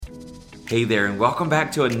Hey there, and welcome back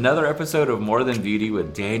to another episode of More Than Beauty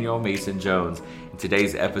with Daniel Mason Jones. In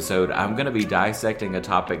today's episode, I'm going to be dissecting a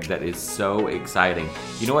topic that is so exciting.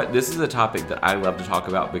 You know what? This is a topic that I love to talk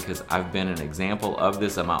about because I've been an example of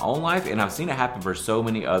this in my own life, and I've seen it happen for so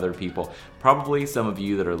many other people. Probably some of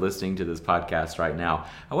you that are listening to this podcast right now.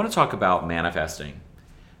 I want to talk about manifesting.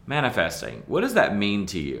 Manifesting. What does that mean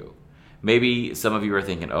to you? Maybe some of you are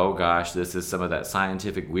thinking, oh gosh, this is some of that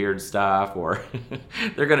scientific weird stuff, or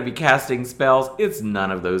they're going to be casting spells. It's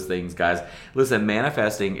none of those things, guys. Listen,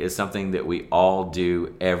 manifesting is something that we all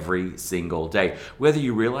do every single day. Whether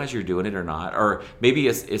you realize you're doing it or not, or maybe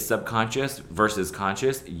it's subconscious versus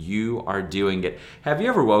conscious, you are doing it. Have you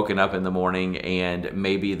ever woken up in the morning and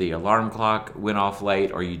maybe the alarm clock went off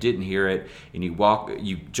late, or you didn't hear it, and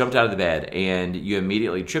you jumped out of the bed and you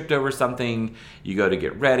immediately tripped over something, you go to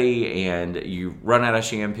get ready, and you run out of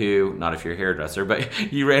shampoo, not if you're a hairdresser,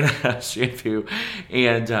 but you ran out of shampoo,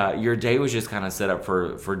 and your day was just kind of set up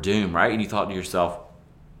for doom, right? And you thought to yourself,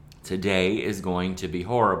 today is going to be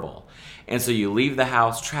horrible. And so you leave the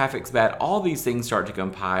house, traffic's bad, all these things start to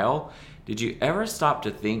compile. Did you ever stop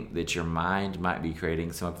to think that your mind might be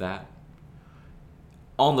creating some of that?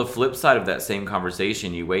 On the flip side of that same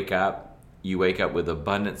conversation, you wake up with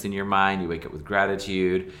abundance in your mind, you wake up with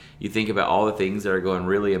gratitude, you think about all the things that are going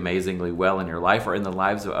really amazingly well in your life or in the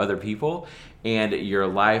lives of other people, and your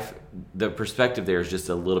life, the perspective there is just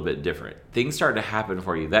a little bit different. Things start to happen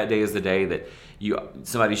for you. That day is the day that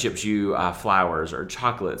somebody ships you flowers or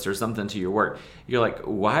chocolates or something to your work. You're like,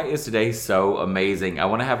 why is today so amazing? I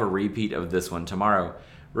want to have a repeat of this one tomorrow.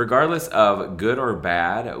 Regardless of good or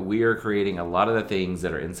bad, we are creating a lot of the things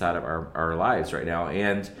that are inside of our lives right now.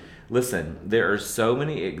 And listen, there are so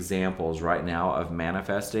many examples right now of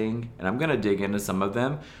manifesting, and I'm going to dig into some of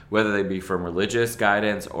them, whether they be from religious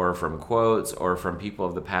guidance or from quotes or from people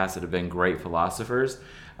of the past that have been great philosophers.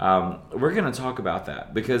 We're going to talk about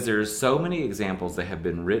that because there's so many examples that have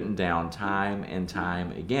been written down time and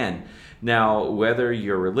time again. Now, whether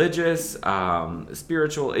you're religious,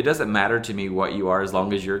 spiritual, it doesn't matter to me what you are as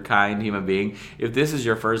long as you're a kind human being. If this is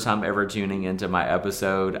your first time ever tuning into my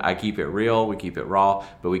episode, I keep it real, we keep it raw,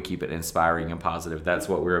 but we keep it inspiring and positive. That's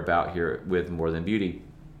what we're about here with More Than Beauty.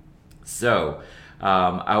 So,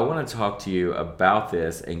 I want to talk to you about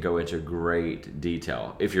this and go into great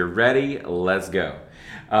detail. If you're ready, let's go.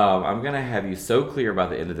 I'm going to have you so clear by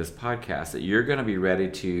the end of this podcast that you're going to be ready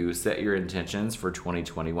to set your intentions for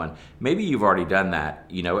 2021. Maybe you've already done that,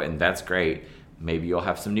 and that's great. Maybe you'll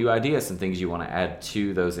have some new ideas, some things you want to add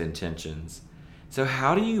to those intentions. So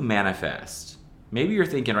how do you manifest? Maybe you're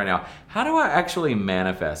thinking right now, how do I actually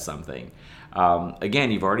manifest something?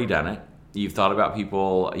 Again, you've already done it. You've thought about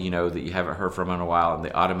people, that you haven't heard from in a while, and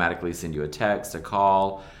they automatically send you a text, a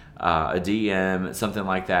call, a DM, something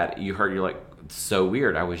like that. You're like, so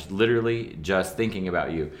weird. I was literally just thinking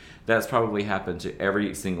about you. That's probably happened to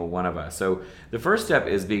every single one of us. So the first step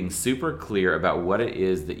is being super clear about what it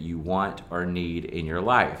is that you want or need in your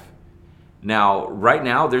life. Now, right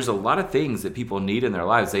now, there's a lot of things that people need in their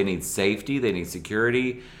lives. They need safety. They need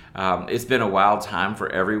security. It's been a wild time for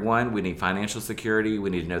everyone. We need financial security.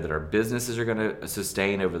 We need to know that our businesses are going to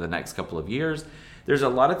sustain over the next couple of years. There's a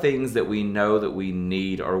lot of things that we know that we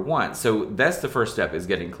need or want. So that's the first step, is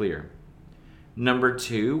getting clear. Number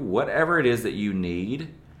 2, whatever it is that you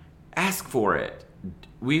need, ask for it.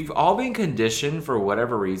 We've all been conditioned for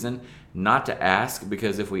whatever reason not to ask,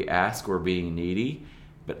 because if we ask, we're being needy.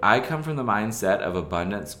 But I come from the mindset of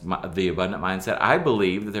abundance, the abundant mindset. I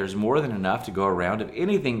believe that there's more than enough to go around of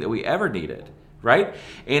anything that we ever needed, right?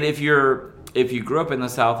 And if you grew up in the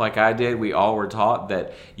South like I did, we all were taught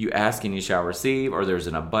that you ask and you shall receive, or there's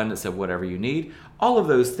an abundance of whatever you need. All of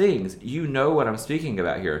those things, you know what I'm speaking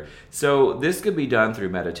about here. So this could be done through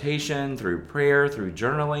meditation, through prayer, through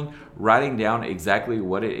journaling, writing down exactly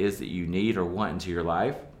what it is that you need or want into your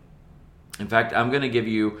life. In fact, I'm going to give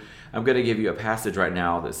you a passage right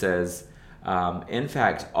now that says, in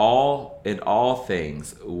fact, in all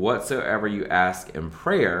things, whatsoever you ask in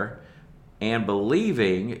prayer and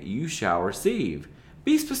believing, you shall receive.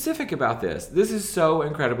 Be specific about this. This is so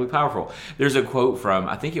incredibly powerful. There's a quote from,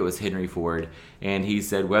 I think it was Henry Ford, and he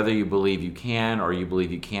said, whether you believe you can or you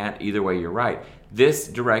believe you can't, either way you're right. This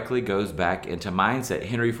directly goes back into mindset.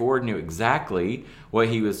 Henry Ford knew exactly what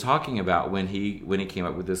he was talking about when he came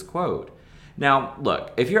up with this quote. Now,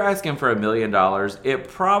 look, if you're asking for $1 million, it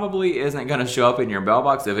probably isn't going to show up in your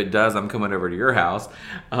mailbox. If it does, I'm coming over to your house.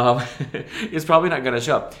 It's probably not going to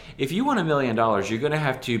show up. If you want $1 million, you're going to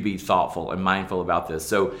have to be thoughtful and mindful about this.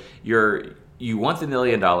 So you want the $1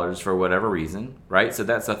 million for whatever reason, right? So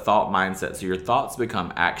that's a thought mindset. So your thoughts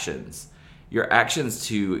become actions. your actions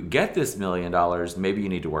to get this $1 million, maybe you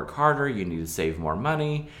need to work harder, you need to save more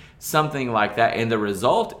money, something like that. And the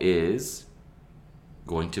result is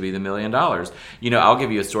going to be the $1 million. I'll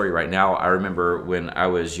give you a story right now. I remember when I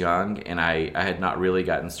was young and I had not really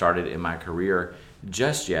gotten started in my career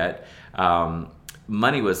just yet.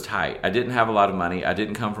 Money was tight. I didn't have a lot of money. I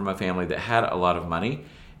didn't come from a family that had a lot of money.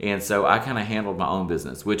 And so I kind of handled my own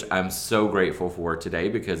business, which I'm so grateful for today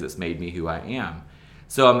because it's made me who I am.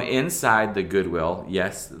 So I'm inside the Goodwill.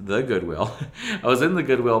 Yes, the Goodwill. I was in the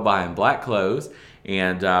Goodwill buying black clothes,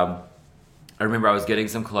 and I remember I was getting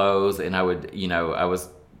some clothes, and I was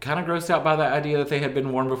kind of grossed out by the idea that they had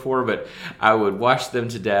been worn before, but I would wash them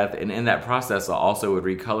to death, and in that process, I also would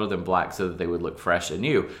recolor them black so that they would look fresh and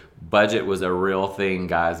new. Budget was a real thing,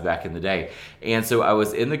 guys, back in the day. And so I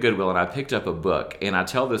was in the Goodwill, and I picked up a book, and I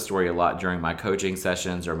tell this story a lot during my coaching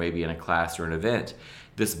sessions or maybe in a class or an event.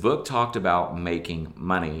 This book talked about making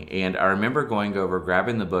money, and I remember going over,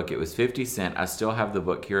 grabbing the book. It was 50 cents. I still have the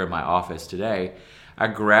book here in my office today. I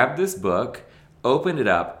grabbed this book, opened it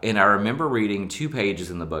up, and I remember reading 2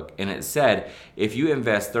 pages in the book, and it said, if you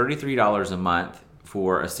invest $33 a month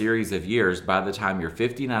for a series of years, by the time you're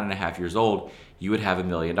 59 and a half years old, you would have $1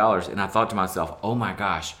 million. And I thought to myself, oh my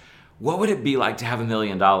gosh, what would it be like to have $1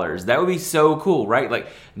 million? That would be so cool, right? Like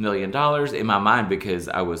 $1 million in my mind, because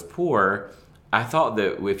I was poor, I thought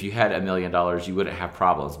that if you had $1 million, you wouldn't have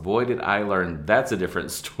problems. Boy, did I learn that's a different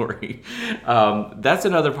story. That's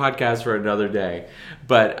another podcast for another day.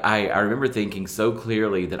 But I remember thinking so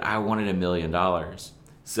clearly that I wanted $1 million.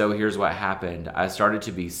 So here's what happened. I started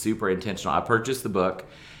to be super intentional. I purchased the book,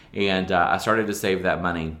 and I started to save that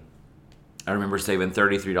money. I remember saving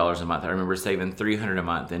 $33 a month. I remember saving $300 a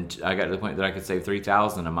month, and I got to the point that I could save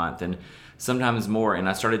 $3,000 a month, and sometimes more. And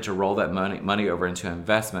I started to roll that money over into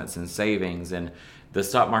investments and savings, and the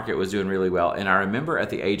stock market was doing really well. And I remember at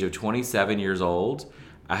the age of 27 years old,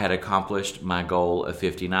 I had accomplished my goal of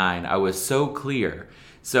 59. I was so clear.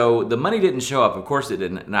 So the money didn't show up. Of course it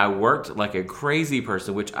didn't. And I worked like a crazy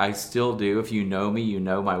person, which I still do. If you know me, you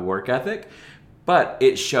know my work ethic. But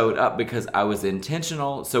it showed up because I was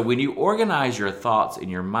intentional. So when you organize your thoughts in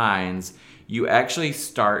your minds, you actually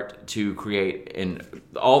start to create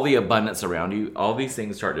all the abundance around you. All these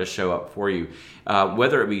things start to show up for you,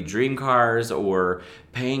 whether it be dream cars or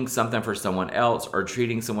paying something for someone else or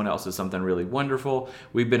treating someone else to something really wonderful.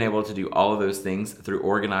 We've been able to do all of those things through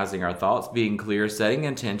organizing our thoughts, being clear, setting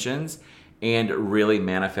intentions, and really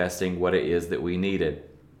manifesting what it is that we needed.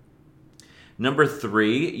 Number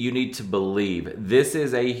 3, you need to believe. This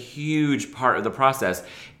is a huge part of the process.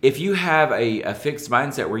 If you have a fixed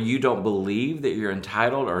mindset where you don't believe that you're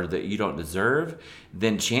entitled or that you don't deserve,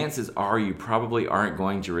 then chances are you probably aren't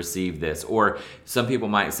going to receive this. Or some people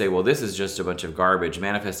might say, well, this is just a bunch of garbage.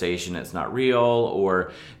 Manifestation, it's not real.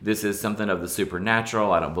 Or this is something of the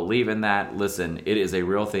supernatural. I don't believe in that. Listen, it is a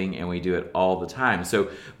real thing, and we do it all the time.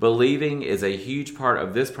 So believing is a huge part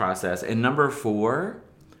of this process. And number 4,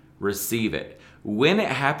 receive it. When it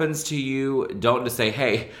happens to you, don't just say,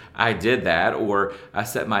 hey, I did that, or I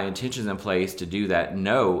set my intentions in place to do that.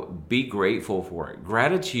 No, be grateful for it.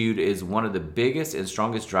 Gratitude is one of the biggest and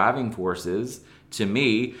strongest driving forces, to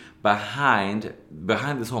me, behind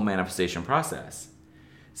this whole manifestation process.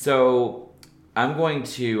 So I'm going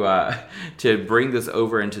to bring this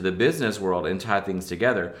over into the business world and tie things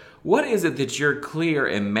together. What is it that you're clear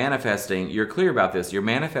in manifesting? You're clear about this. You're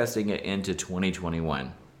manifesting it into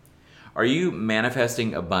 2021. Are you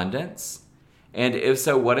manifesting abundance? And if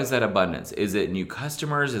so, what is that abundance? Is it new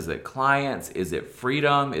customers? Is it clients? Is it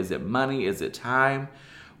freedom? Is it money? Is it time?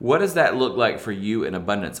 What does that look like for you in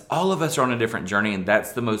abundance? All of us are on a different journey, and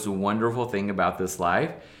that's the most wonderful thing about this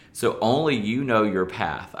life. So only you know your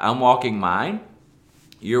path. I'm walking mine.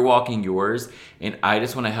 You're walking yours. And I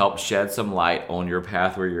just want to help shed some light on your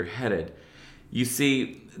path where you're headed. You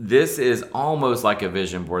see, this is almost like a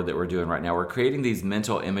vision board that we're doing right now. We're creating these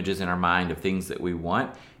mental images in our mind of things that we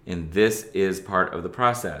want, and this is part of the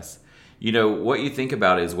process. You know, what you think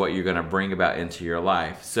about is what you're going to bring about into your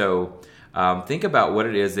life. So think about what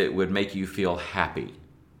it is that would make you feel happy.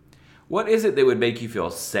 What is it that would make you feel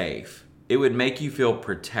safe? It would make you feel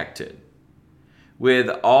protected. With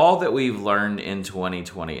all that we've learned in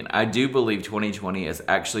 2020, and I do believe 2020 has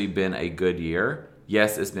actually been a good year.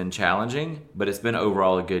 Yes, it's been challenging, but it's been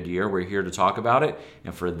overall a good year. We're here to talk about it,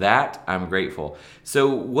 and for that, I'm grateful. So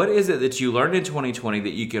what is it that you learned in 2020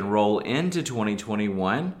 that you can roll into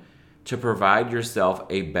 2021 to provide yourself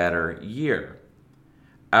a better year?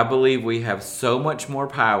 I believe we have so much more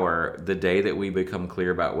power the day that we become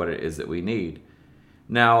clear about what it is that we need.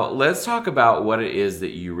 Now, let's talk about what it is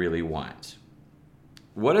that you really want.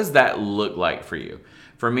 What does that look like for you?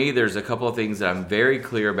 For me, there's a couple of things that I'm very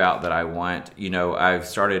clear about that I want. I've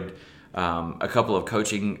started a couple of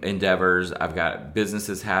coaching endeavors. I've got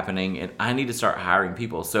businesses happening, and I need to start hiring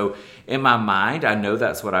people. So in my mind, I know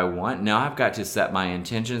that's what I want. Now I've got to set my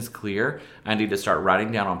intentions clear. I need to start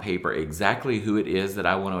writing down on paper exactly who it is that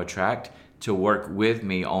I want to attract to work with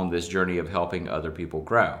me on this journey of helping other people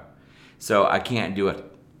grow. So I can't do it.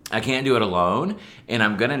 I can't do it alone, and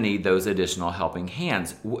I'm going to need those additional helping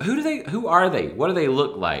hands. Who are they? What do they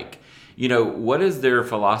look like? What is their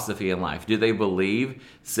philosophy in life? Do they believe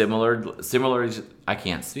similarly, I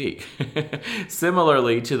can't speak,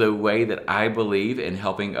 similarly to the way that I believe in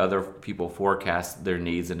helping other people forecast their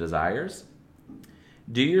needs and desires?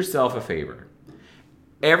 Do yourself a favor.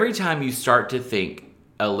 Every time you start to think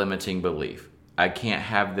a limiting belief, I can't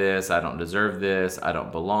have this, I don't deserve this, I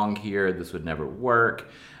don't belong here, this would never work,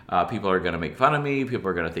 people are going to make fun of me, people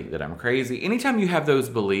are going to think that I'm crazy. Anytime you have those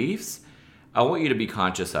beliefs, I want you to be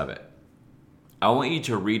conscious of it. I want you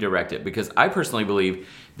to redirect it, because I personally believe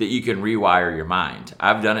that you can rewire your mind.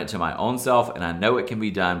 I've done it to my own self, and I know it can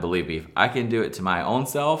be done. Believe me, if I can do it to my own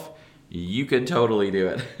self, you can totally do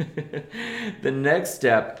it. The next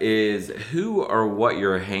step is who or what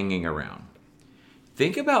you're hanging around.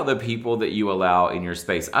 Think about the people that you allow in your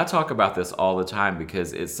space. I talk about this all the time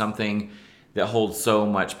because it's something that holds so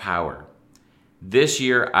much power. This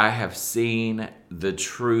year, I have seen the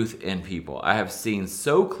truth in people. I have seen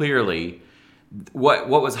so clearly what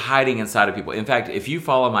was hiding inside of people. In fact, if you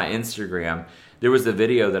follow my Instagram, there was a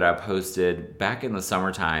video that I posted back in the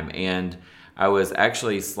summertime, and I was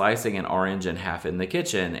actually slicing an orange in half in the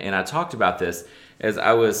kitchen, and I talked about this. As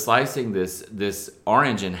I was slicing this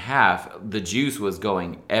orange in half, the juice was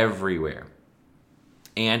going everywhere.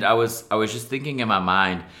 And I was just thinking in my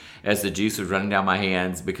mind, as the juice was running down my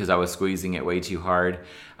hands because I was squeezing it way too hard,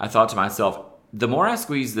 I thought to myself, the more I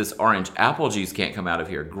squeeze this orange, apple juice can't come out of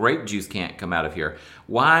here, grape juice can't come out of here,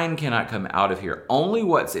 wine cannot come out of here. Only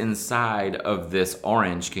what's inside of this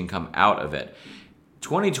orange can come out of it.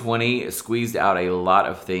 2020 squeezed out a lot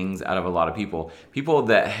of things out of a lot of people. People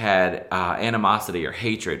that had animosity or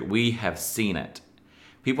hatred, we have seen it.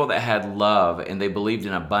 People that had love and they believed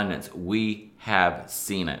in abundance, we have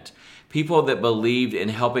seen it. People that believed in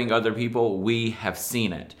helping other people, we have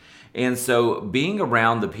seen it. And so being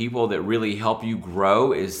around the people that really help you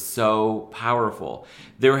grow is so powerful.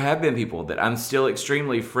 There have been people that I'm still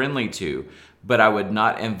extremely friendly to, but I would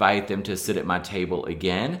not invite them to sit at my table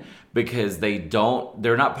again, because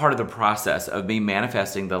they're not part of the process of me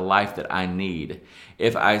manifesting the life that I need.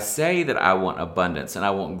 If I say that I want abundance and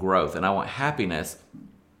I want growth and I want happiness,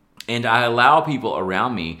 and I allow people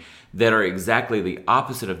around me that are exactly the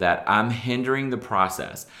opposite of that, I'm hindering the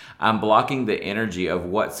process. I'm blocking the energy of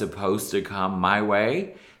what's supposed to come my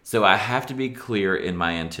way. So I have to be clear in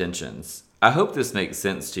my intentions. I hope this makes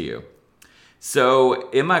sense to you. So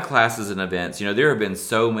in my classes and events, there have been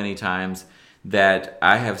so many times that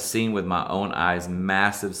I have seen with my own eyes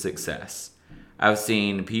massive success. I've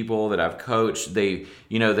seen people that I've coached, they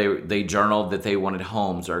journaled that they wanted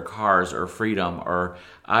homes or cars or freedom or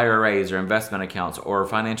IRAs or investment accounts or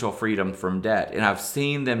financial freedom from debt. And I've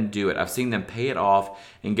seen them do it. I've seen them pay it off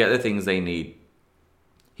and get the things they need.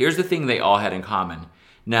 Here's the thing they all had in common.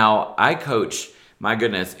 Now, I coach, my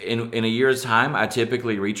goodness, in a year's time, I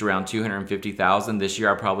typically reach around 250,000. This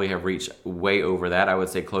year, I probably have reached way over that. I would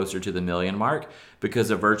say closer to the 1 million mark because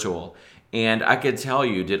of virtual. And I could tell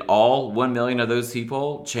you, did all 1 million of those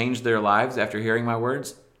people change their lives after hearing my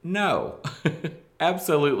words? No,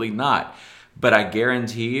 absolutely not. But I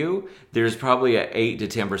guarantee you, there's probably 8 to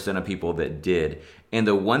 10% of people that did. And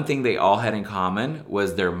the one thing they all had in common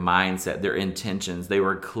was their mindset, their intentions. They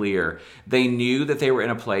were clear. They knew that they were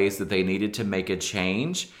in a place that they needed to make a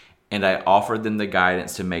change, and I offered them the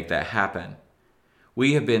guidance to make that happen.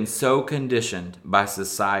 We have been so conditioned by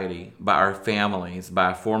society, by our families,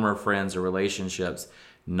 by former friends or relationships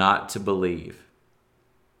not to believe.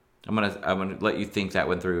 I'm gonna let you think that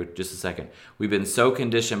one through just a second. We've been so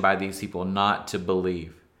conditioned by these people not to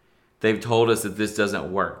believe. They've told us that this doesn't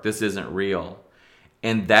work, this isn't real.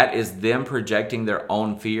 And that is them projecting their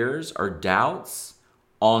own fears or doubts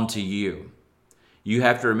onto you. You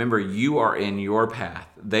have to remember, you are in your path.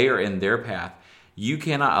 They are in their path. You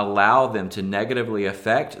cannot allow them to negatively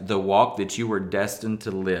affect the walk that you were destined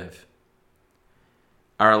to live.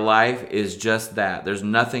 Our life is just that. There's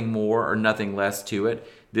nothing more or nothing less to it.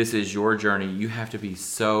 This is your journey. You have to be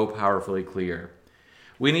so powerfully clear.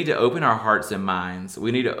 We need to open our hearts and minds.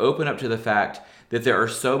 We need to open up to the fact that there are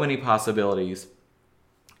so many possibilities,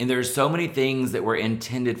 and there are so many things that were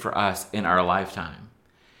intended for us in our lifetime.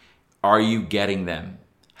 Are you getting them?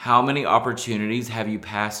 How many opportunities have you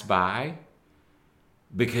passed by?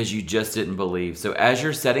 because you just didn't believe. So as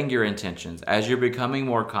you're setting your intentions, as you're becoming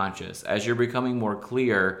more conscious, as you're becoming more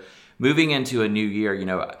clear, moving into a new year,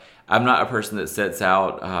 I'm not a person that sets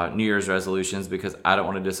out New Year's resolutions because I don't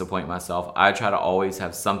want to disappoint myself. I try to always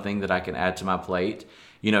have something that I can add to my plate.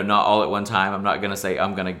 Not all at one time. I'm not going to say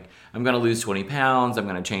I'm going to lose 20 pounds. I'm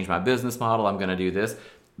going to change my business model. I'm going to do this.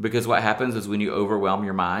 Because what happens is when you overwhelm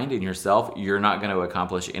your mind and yourself, you're not going to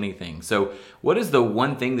accomplish anything. So what is the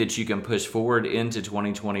one thing that you can push forward into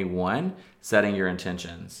 2021? Setting your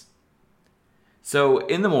intentions. So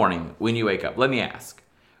in the morning when you wake up, let me ask,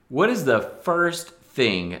 what is the first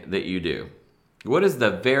thing that you do? What is the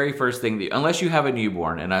very first thing unless you have a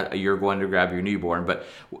newborn and you're going to grab your newborn, but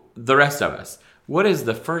the rest of us, what is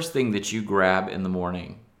the first thing that you grab in the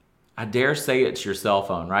morning? I dare say it's your cell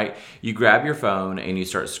phone, right? You grab your phone and you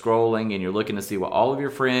start scrolling and you're looking to see what all of your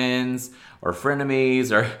friends or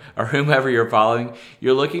frenemies or whomever you're following,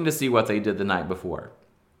 you're looking to see what they did the night before.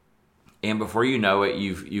 And before you know it,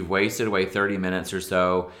 you've wasted away 30 minutes or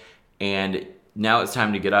so. And now it's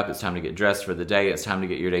time to get up. It's time to get dressed for the day. It's time to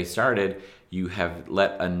get your day started. You have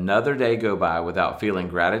let another day go by without feeling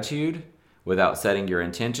gratitude, without setting your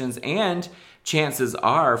intentions, and chances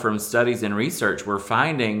are, from studies and research, we're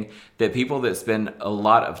finding that people that spend a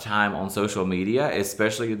lot of time on social media,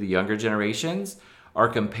 especially the younger generations, are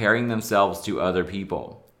comparing themselves to other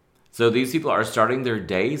people. So these people are starting their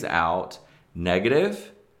days out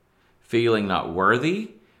negative, feeling not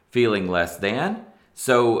worthy, feeling less than.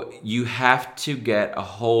 So you have to get a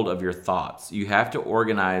hold of your thoughts. You have to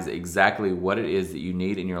organize exactly what it is that you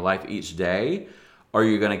need in your life each day, or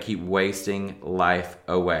you're going to keep wasting life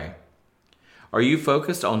away. Are you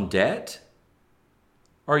focused on debt?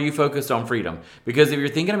 Or are you focused on freedom? Because if you're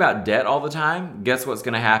thinking about debt all the time, guess what's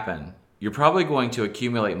going to happen? You're probably going to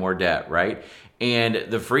accumulate more debt, right? And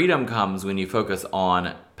the freedom comes when you focus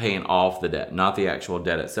on paying off the debt, not the actual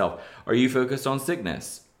debt itself. Are you focused on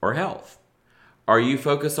sickness or health? Are you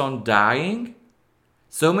focused on dying?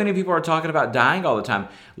 So many people are talking about dying all the time.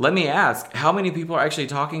 Let me ask, how many people are actually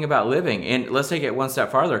talking about living? And let's take it one step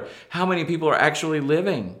farther. How many people are actually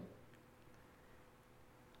living?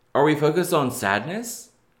 Are we focused on sadness?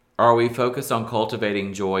 Or are we focused on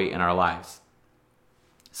cultivating joy in our lives?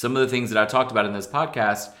 Some of the things that I talked about in this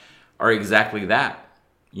podcast are exactly that.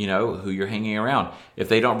 Who you're hanging around. If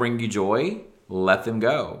they don't bring you joy, let them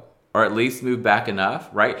go. Or at least move back enough,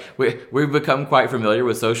 right? We've become quite familiar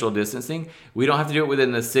with social distancing. We don't have to do it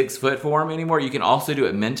within the 6-foot form anymore. You can also do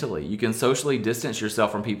it mentally. You can socially distance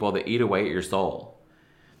yourself from people that eat away at your soul.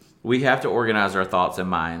 We have to organize our thoughts and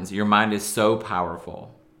minds. Your mind is so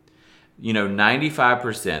powerful.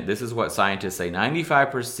 95%, this is what scientists say,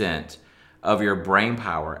 95% of your brain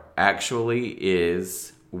power actually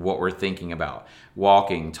is what we're thinking about.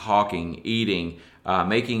 Walking, talking, eating,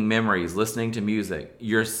 making memories, listening to music.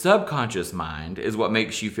 Your subconscious mind is what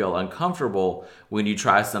makes you feel uncomfortable when you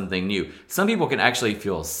try something new. Some people can actually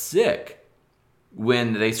feel sick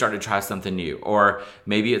when they start to try something new. Or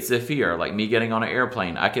maybe it's a fear, like me getting on an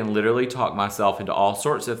airplane. I can literally talk myself into all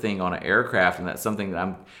sorts of things on an aircraft, and that's something that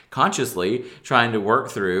I'm consciously trying to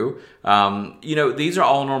work through. These are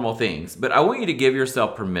all normal things, but I want you to give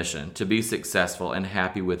yourself permission to be successful and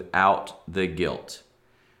happy without the guilt.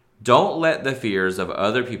 Don't let the fears of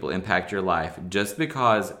other people impact your life just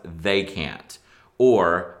because they can't.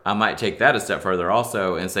 Or I might take that a step further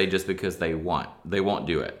also and say just because they won't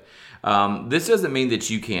do it. This doesn't mean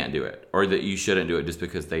that you can't do it or that you shouldn't do it just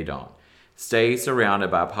because they don't. Stay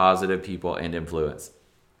surrounded by positive people and influence.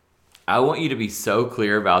 I want you to be so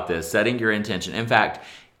clear about this, setting your intention. In fact,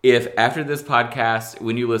 if after this podcast,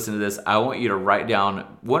 when you listen to this, I want you to write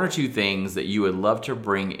down 1 or 2 things that you would love to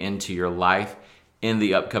bring into your life in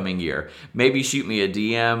the upcoming year. Maybe shoot me a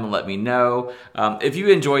DM, let me know. If you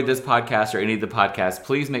enjoyed this podcast or any of the podcasts,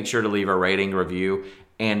 please make sure to leave a rating, review,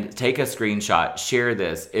 and take a screenshot. Share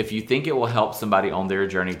this. If you think it will help somebody on their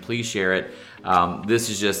journey, please share it.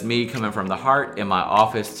 This is just me coming from the heart in my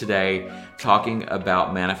office today, talking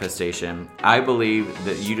about manifestation. I believe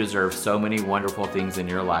that you deserve so many wonderful things in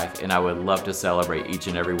your life, and I would love to celebrate each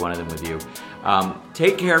and every one of them with you.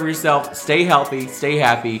 Take care of yourself. Stay healthy. Stay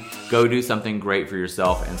happy. Go do something great for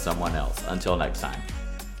yourself and someone else. Until next time.